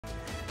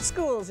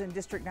Schools in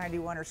District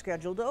 91 are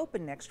scheduled to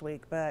open next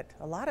week, but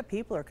a lot of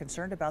people are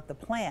concerned about the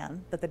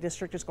plan that the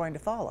district is going to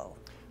follow.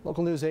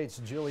 Local News 8's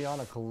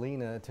Juliana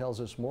Colina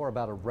tells us more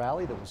about a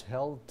rally that was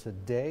held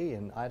today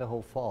in Idaho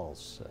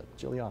Falls.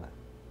 Juliana.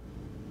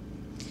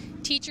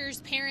 Teachers,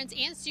 parents,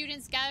 and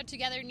students gathered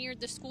together near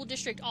the school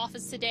district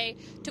office today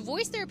to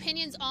voice their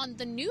opinions on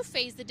the new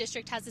phase the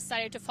district has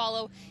decided to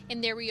follow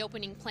in their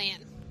reopening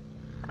plan.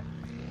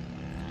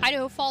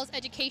 Idaho Falls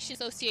Education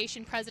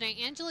Association President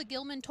Angela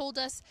Gilman told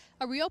us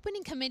a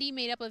reopening committee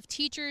made up of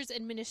teachers,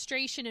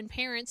 administration, and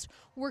parents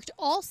worked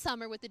all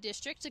summer with the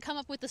district to come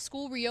up with a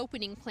school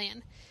reopening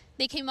plan.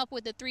 They came up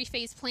with a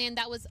three-phase plan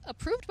that was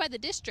approved by the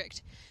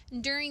district.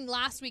 During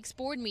last week's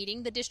board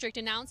meeting, the district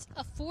announced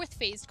a fourth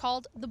phase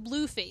called the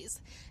Blue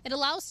Phase. It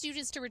allows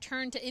students to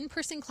return to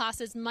in-person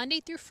classes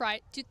Monday through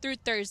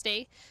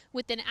Thursday,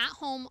 with then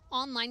at-home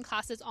online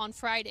classes on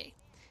Friday.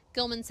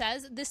 Gilman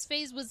says this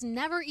phase was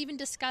never even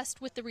discussed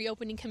with the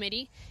reopening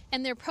committee,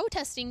 and they're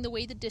protesting the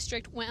way the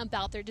district went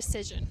about their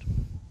decision.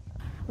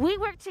 We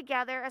work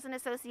together as an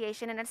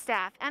association and a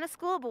staff and a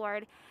school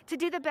board to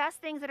do the best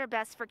things that are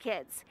best for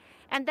kids.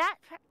 And that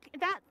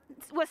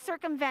was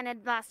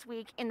circumvented last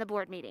week in the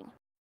board meeting.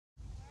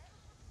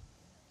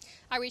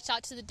 I reached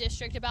out to the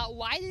district about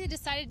why they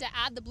decided to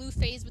add the blue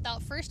phase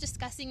without first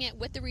discussing it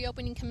with the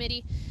reopening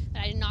committee,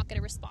 but I did not get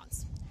a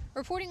response.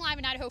 Reporting live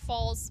in Idaho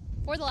Falls,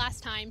 for the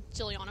last time,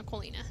 Juliana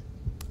Colina.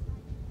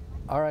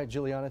 All right,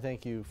 Juliana,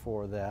 thank you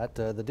for that.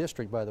 The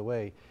district, by the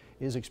way,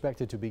 is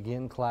expected to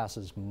begin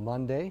classes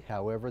Monday.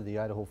 However, the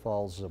Idaho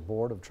Falls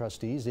Board of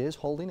Trustees is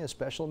holding a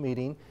special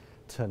meeting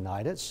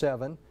tonight at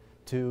 7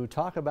 to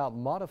talk about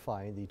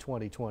modifying the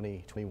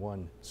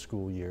 2020-21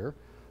 school year.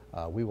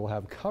 We will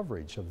have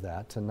coverage of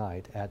that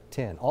tonight at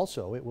 10.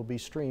 Also, it will be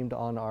streamed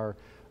on our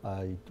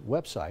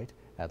website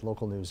at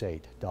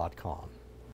localnews8.com.